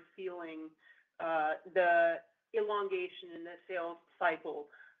competitor is feeling the elongation in the sales cycle,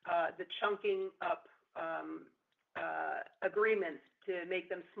 the chunking up agreements to make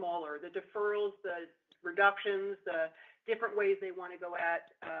them smaller, the deferrals, the reductions, the different ways they want to go at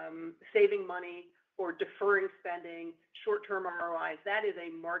saving money or deferring spending, short-term ROIs. That is a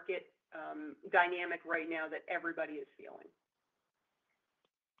market dynamic right now that everybody is feeling.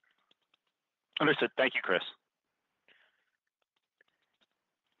 Understood. Thank you, Chris.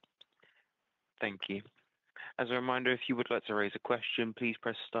 Thank you. As a reminder, if you would like to raise a question, please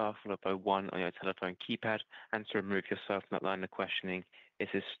press star followed by 1 on your telephone keypad, and to remove yourself from that line of questioning, it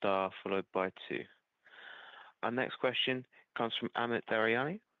is star followed by 2. Our next question comes from Amit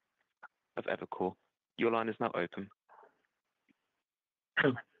Daryanani of Evercore. Your line is now open.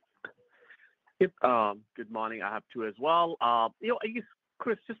 Yep. Good morning. I have two as well. I guess,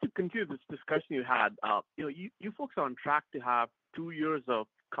 Chris, just to continue this discussion you had, you folks are on track to have 2 years of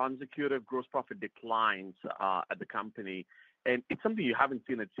consecutive gross profit declines at the company. And it's something you haven't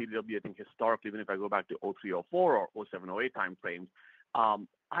seen at CDW, I think, historically, even if I go back to 03, 04 or 07, 08 timeframes.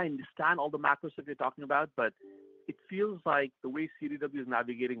 I understand all the macros that you're talking about, but it feels like the way CDW is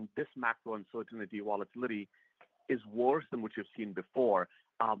navigating this macro uncertainty, volatility, is worse than what you've seen before.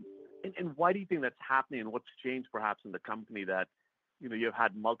 And why do you think that's happening, and what's changed perhaps in the company that you've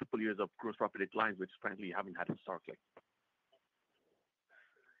had multiple years of gross profit declines, which frankly you haven't had historically?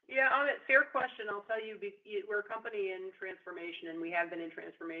 Yeah, fair question. I'll tell you, we're a company in transformation, and we have been in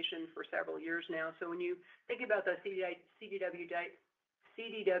transformation for several years now. So when you think about the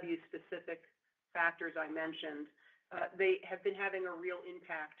CDW specific factors I mentioned, they have been having a real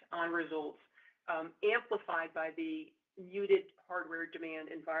impact on results, amplified by the muted hardware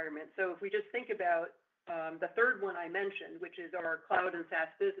demand environment. So if we just think about the third one I mentioned, which is our cloud and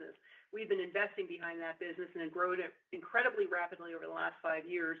SaaS business, we've been investing behind that business and have grown it incredibly rapidly over the last 5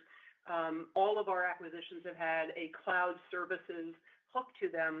 years. All of our acquisitions have had a cloud services hook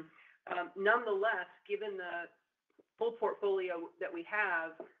to them. Nonetheless, given the full portfolio that we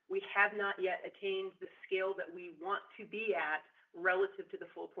have not yet attained the scale that we want to be at relative to the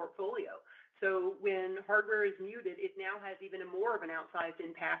full portfolio. So when hardware is muted, it now has even more of an outsized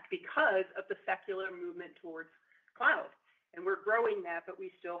impact because of the secular movement towards cloud. And we're growing that, but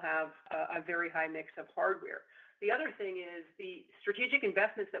we still have a very high mix of hardware. The other thing is the strategic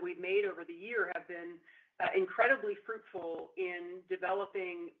investments that we've made over the year have been incredibly fruitful in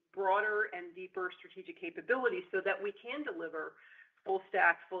developing broader and deeper strategic capabilities so that we can deliver full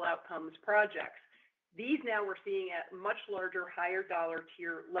stack, full outcomes projects. These now we're seeing at much larger, higher dollar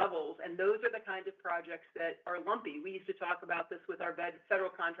tier levels, and those are the kinds of projects that are lumpy. We used to talk about this with our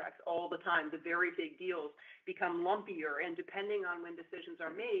federal contracts all the time. The very big deals become lumpier, and depending on when decisions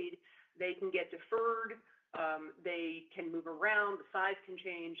are made, they can get deferred, they can move around, the size can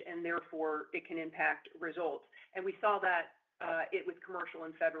change, and therefore it can impact results. And we saw that with commercial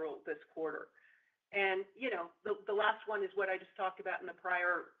and federal this quarter. And, the last one is what I just talked about in the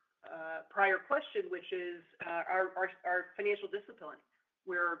prior question, which is our financial discipline.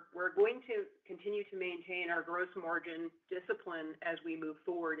 We're going to continue to maintain our gross margin discipline as we move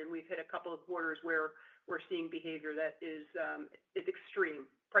forward, and we've hit a couple of quarters where we're seeing behavior that is extreme,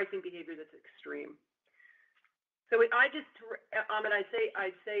 pricing behavior that's extreme. So I'd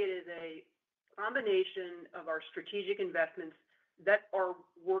say it is a combination of our strategic investments that are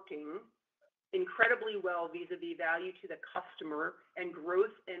working incredibly well vis-a-vis value to the customer and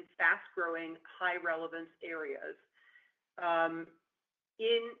growth in fast-growing, high-relevance areas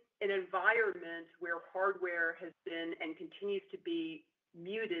in an environment where hardware has been and continues to be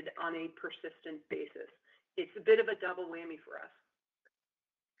muted on a persistent basis. It's a bit of a double whammy for us.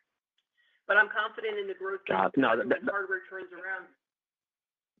 But I'm confident in the growth when hardware turns around.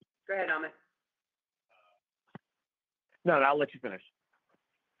 Go ahead, Amit. No, I'll let you finish.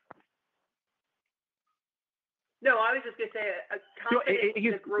 No, I was just going to say confident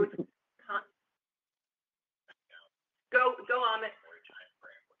in the growth. Go, Amit.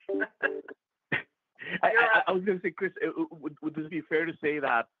 I was going to say, Chris, would this be fair to say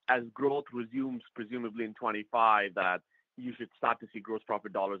that as growth resumes, presumably in 25, that you should start to see gross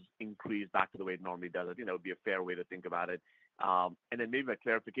profit dollars increase back to the way it normally does? I think that would be a fair way to think about it. And then maybe my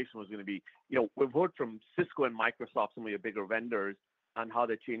clarification was going to be, we've heard from Cisco and Microsoft, some of your bigger vendors, on how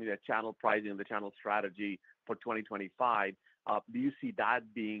they're changing their channel pricing and the channel strategy for 2025. Do you see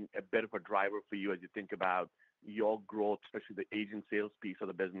that being a bit of a driver for you as you think about your growth, especially the agent sales piece of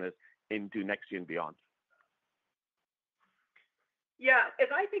the business into next year and beyond? Yeah, as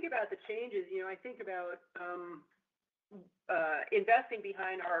I think about the changes, I think about investing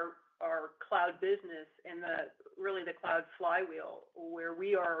behind our cloud business and the cloud flywheel, where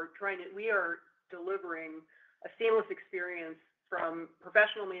we are delivering a seamless experience from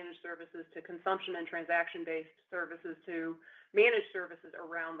professional managed services to consumption and transaction-based services to managed services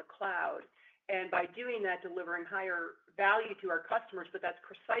around the cloud. And by doing that, delivering higher value to our customers, but that's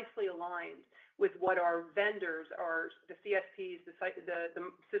precisely aligned with what our vendors are, the CSPs, the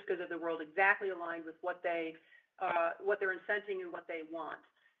Ciscos of the world, exactly aligned with what they're incenting and what they want.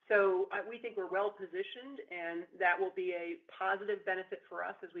 So we think we're well positioned, and that will be a positive benefit for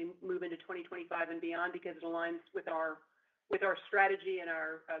us as we move into 2025 and beyond, because it aligns with our strategy and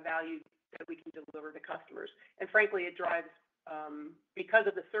our value that we can deliver to customers. And frankly, it drives, because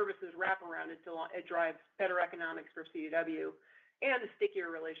of the services wraparound, it drives better economics for CDW and a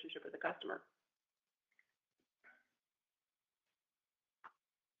stickier relationship with the customer.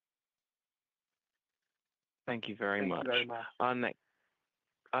 Thank you very Thank much. you very much.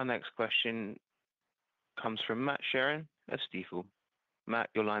 Our next question comes from Matt Sheerin of Stifel. Matt,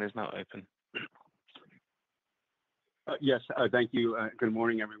 your line is now open. Yes, thank you. Good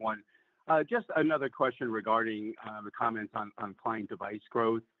morning, everyone. Just another question regarding the comments on client device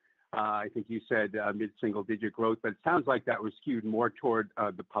growth. I think you said mid-single digit growth, but it sounds like that was skewed more toward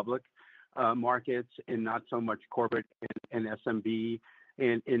the public markets and not so much corporate and SMB.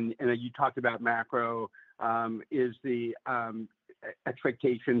 And you talked about macro. Is the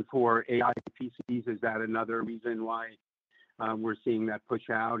expectation for AI PCs, is that another reason why we're seeing that push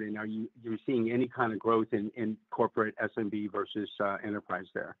out? And are you seeing any kind of growth in corporate SMB versus enterprise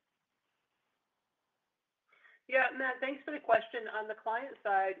there? Yeah, Matt, thanks for the question. On the client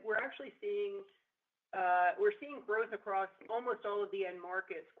side, we're actually seeing growth across almost all of the end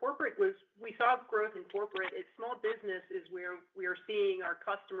markets. We saw growth in corporate. It's small business is where we are seeing our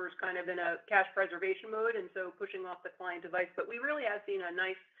customers kind of in a cash preservation mode, and so pushing off the client device. But we really have seen a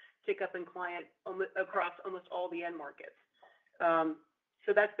nice tick up in client across almost all the end markets.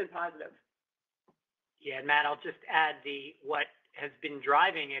 So that's been positive. Yeah, and Matt, I'll just add what has been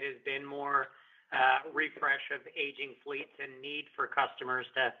driving it has been more refresh of aging fleets and need for customers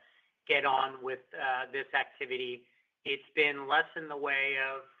to get on with this activity. It's been less in the way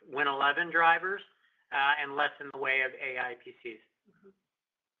of Win 11 drivers and less in the way of AI PCs. Mm-hmm.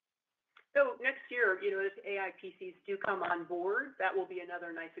 So next year, if AI PCs do come on board, that will be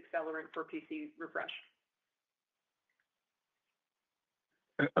another nice accelerant for PC refresh.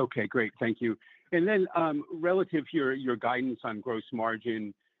 Okay, great. Thank you. And then relative to your guidance on gross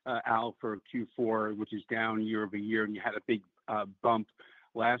margin, Al, for Q4, which is down year over year, and you had a big bump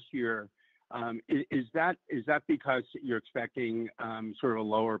last year, is that because you're expecting sort of a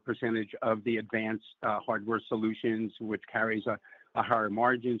lower percentage of the advanced hardware solutions, which carries a higher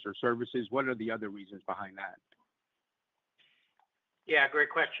margins or services? What are the other reasons behind that? Yeah, great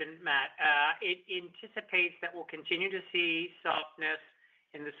question, Matt. It anticipates that we'll continue to see softness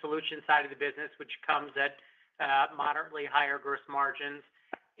in the solution side of the business, which comes at moderately higher gross margins.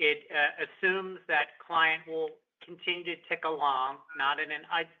 It assumes that client will continue to tick along, not in an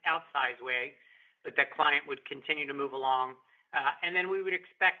outsized way, but that client would continue to move along. And then we would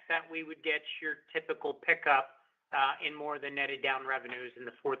expect that we would get your typical pickup in more of the netted down revenues in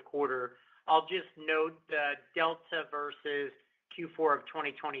the fourth quarter. I'll just note the delta versus Q4 of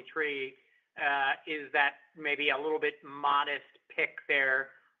 2023 is that maybe a little bit modest pick there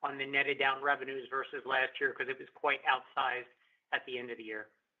on the netted down revenues versus last year because it was quite outsized at the end of the year.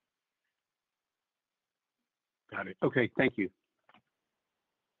 Got it. Okay, thank you.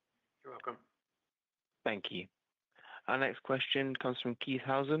 You're welcome. Thank you. Our next question comes from Keith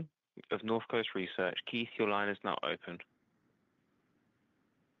Housum of Northcoast Research. Keith, your line is now open.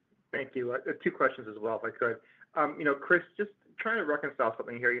 Thank you. Two questions as well, if I could. Chris, just trying to reconcile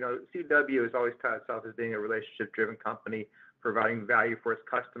something here. CDW has always touted itself as being a relationship-driven company, providing value for its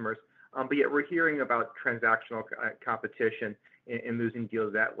customers. But yet we're hearing about transactional competition and losing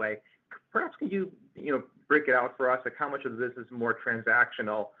deals that way. Perhaps can you, break it out for us? Like how much of this is more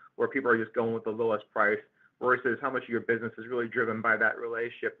transactional, where people are just going with the lowest price, versus how much of your business is really driven by that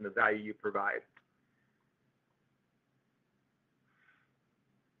relationship and the value you provide?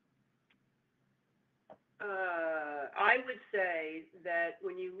 I would say that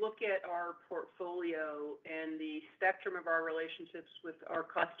when you look at our portfolio and the spectrum of our relationships with our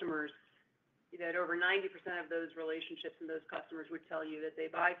customers, that over 90% of those relationships and those customers would tell you that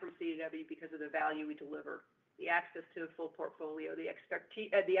they buy from CDW because of the value we deliver, the access to a full portfolio, the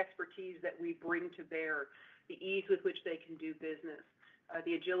expertise that we bring to bear, the ease with which they can do business,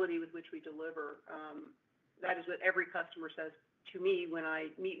 the agility with which we deliver. That is what every customer says to me when I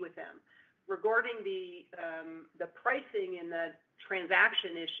meet with them. Regarding the pricing and the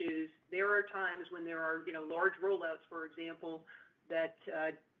transaction issues, there are times when there are large rollouts, for example, that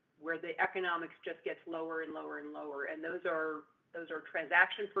where the economics just gets lower and lower and lower, and those are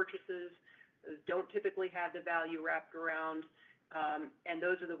transaction purchases. Those don't typically have the value wrapped around, and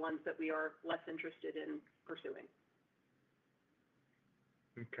those are the ones that we are less interested in pursuing.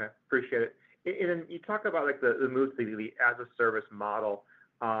 Okay, appreciate it. And then you talk about like the move to the as a service model.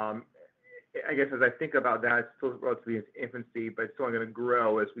 I guess as I think about that, it's still relatively in its infancy, but it's only going to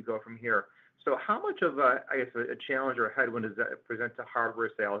grow as we go from here. So how much of a challenge or a headwind does that present to hardware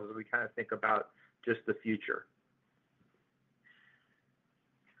sales as we kind of think about just the future?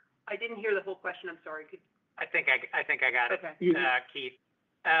 I didn't hear the whole question. I'm sorry. I think I got it, Okay. Keith.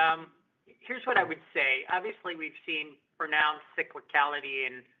 Here's what I would say. Obviously, we've seen pronounced cyclicality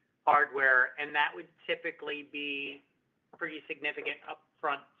in hardware, and that would typically be pretty significant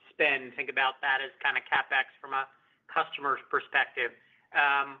upfront spend think about that as kind of CapEx from a customer's perspective.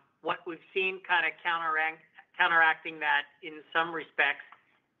 What we've seen kind of counteracting that in some respects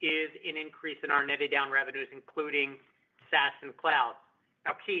is an increase in our netted down revenues, including SaaS and cloud.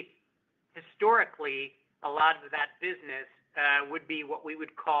 Now, Keith, historically, a lot of that business would be what we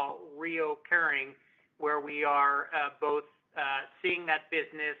would call reoccurring, where we are both seeing that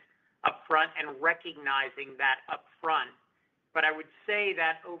business upfront and recognizing that upfront. But I would say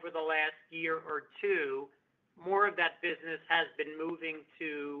that over the last year or two, more of that business has been moving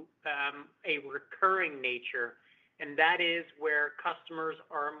to a recurring nature, and that is where customers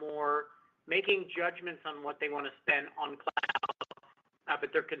are more making judgments on what they want to spend on cloud,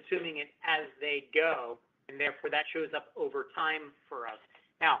 but they're consuming it as they go, and therefore that shows up over time for us.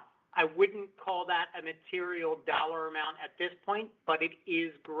 Now, I wouldn't call that a material dollar amount at this point, but it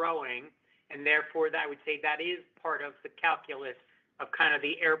is growing, and therefore I would say that is part of the calculus of kind of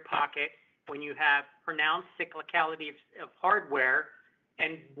the air pocket when you have pronounced cyclicality of hardware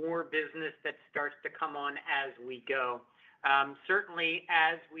and more business that starts to come on as we go. Certainly,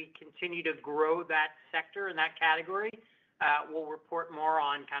 as we continue to grow that sector and that category, we'll report more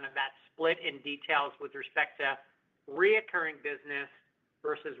on kind of that split in details with respect to reoccurring business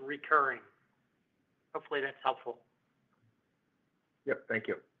versus recurring. Hopefully that's helpful. Yep, thank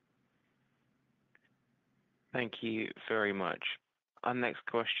you. Thank you very much. Our next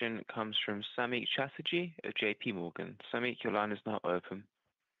question comes from Samik Chatterjee of JP Morgan. Samik, your line is now open.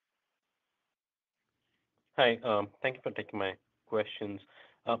 Hi, thank you for taking my questions.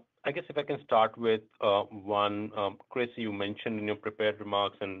 I guess if I can start with one, Chris, you mentioned in your prepared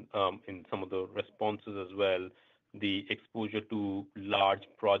remarks and in some of the responses as well, the exposure to large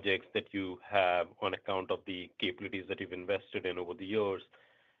projects that you have on account of the capabilities that you've invested in over the years.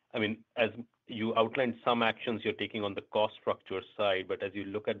 I mean, as you outlined some actions you're taking on the cost structure side, but as you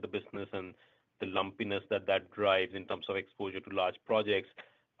look at the business and the lumpiness that drives in terms of exposure to large projects,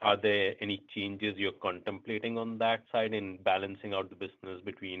 are there any changes you're contemplating on that side in balancing out the business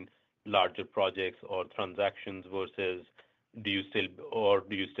between larger projects or transactions versus do you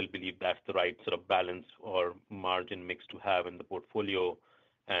still believe that's the right sort of balance or margin mix to have in the portfolio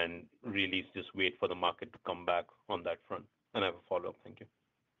and really just wait for the market to come back on that front? And I have a follow-up. Thank you.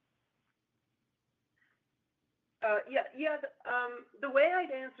 The way I'd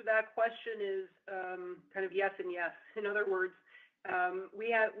answer that question is kind of yes and yes. In other words,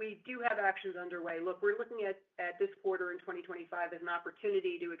 we do have actions underway. Look, we're looking at this quarter in 2025 as an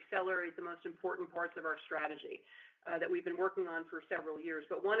opportunity to accelerate the most important parts of our strategy that we've been working on for several years.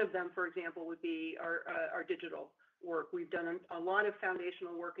 But one of them, for example, would be our digital work. We've done a lot of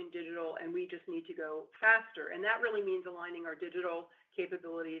foundational work in digital, and we just need to go faster. And that really means aligning our digital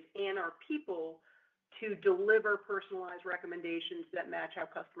capabilities and our people to deliver personalized recommendations that match how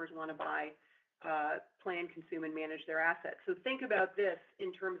customers want to buy, plan, consume, and manage their assets. So think about this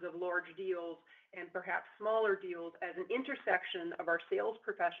in terms of large deals and perhaps smaller deals as an intersection of our sales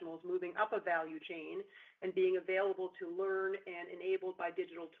professionals moving up a value chain and being available to learn and enabled by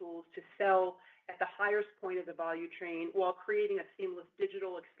digital tools to sell at the highest point of the value chain while creating a seamless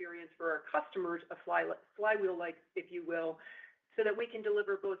digital experience for our customers, a flywheel-like, if you will, so that we can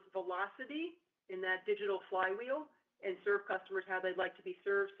deliver both velocity in that digital flywheel and serve customers how they'd like to be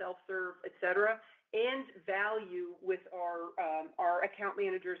served, self-serve, et cetera, and value with our account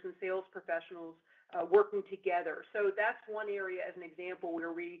managers and sales professionals working together. So that's one area as an example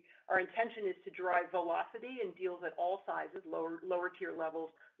where our intention is to drive velocity in deals at all sizes, lower tier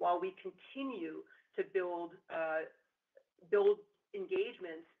levels, while we continue to build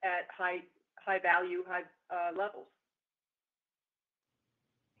engagements at high value, high levels.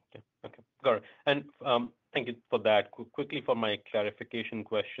 Okay, got it. And thank you for that. Quickly for my clarification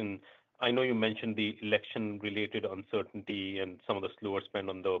question, I know you mentioned the election-related uncertainty and some of the slower spend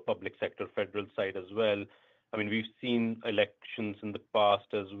on the public sector federal side as well. I mean, we've seen elections in the past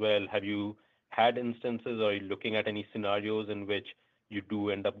as well. Have you had instances or are you looking at any scenarios in which you do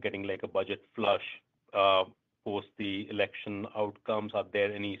end up getting like a budget flush post the election outcomes? Are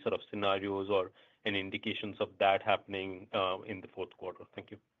there any sort of scenarios or any indications of that happening in the fourth quarter? Thank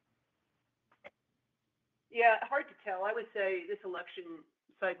you. Yeah, hard to tell. I would say this election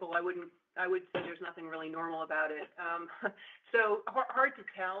cycle, I would say there's nothing really normal about it. So hard to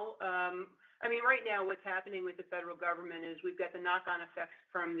tell. I mean, right now what's happening with the federal government is we've got the knock-on effects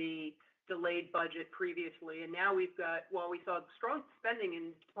from the delayed budget previously. And now while we saw strong spending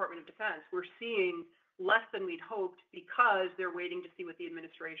in the Department of Defense, we're seeing less than we'd hoped because they're waiting to see what the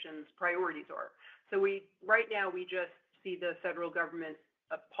administration's priorities are. So right now we just see the federal government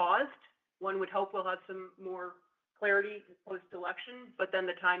paused. One would hope we'll have some more clarity post-election, but then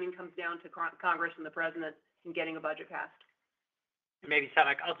the timing comes down to Congress and the president in getting a budget passed. Maybe,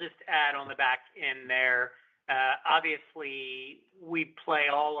 Samik, I'll just add on the back end there. Obviously, we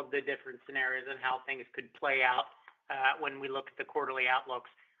play all of the different scenarios and how things could play out when we look at the quarterly outlooks.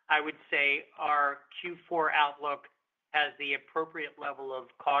 I would say our Q4 outlook has the appropriate level of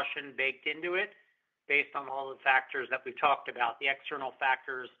caution baked into it based on all the factors that we've talked about, the external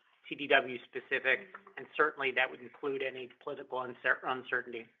factors, CDW specific, and certainly that would include any political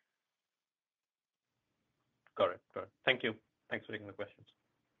uncertainty. Got it. Thank you. Thanks for taking the questions.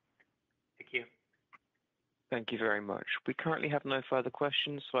 Thank you. Thank you very much. We currently have no further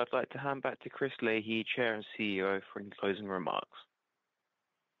questions, so I'd like to hand back to Chris Leahy, Chair and CEO, for any closing remarks.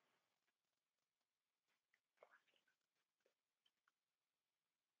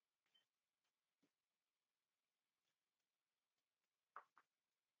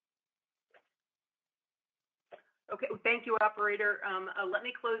 Okay, thank you, operator. Let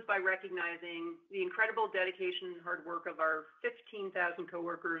me close by recognizing the incredible dedication and hard work of our 15,000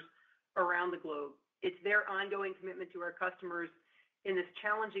 coworkers around the globe. It's their ongoing commitment to our customers in this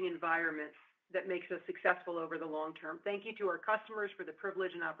challenging environment that makes us successful over the long term. Thank you to our customers for the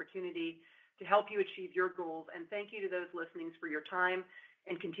privilege and opportunity to help you achieve your goals, and thank you to those listening for your time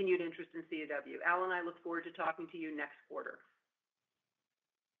and continued interest in CDW. Al and I look forward to talking to you next quarter.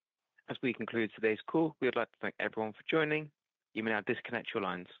 As we conclude today's call, we would like to thank everyone for joining. You may now disconnect your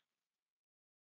lines.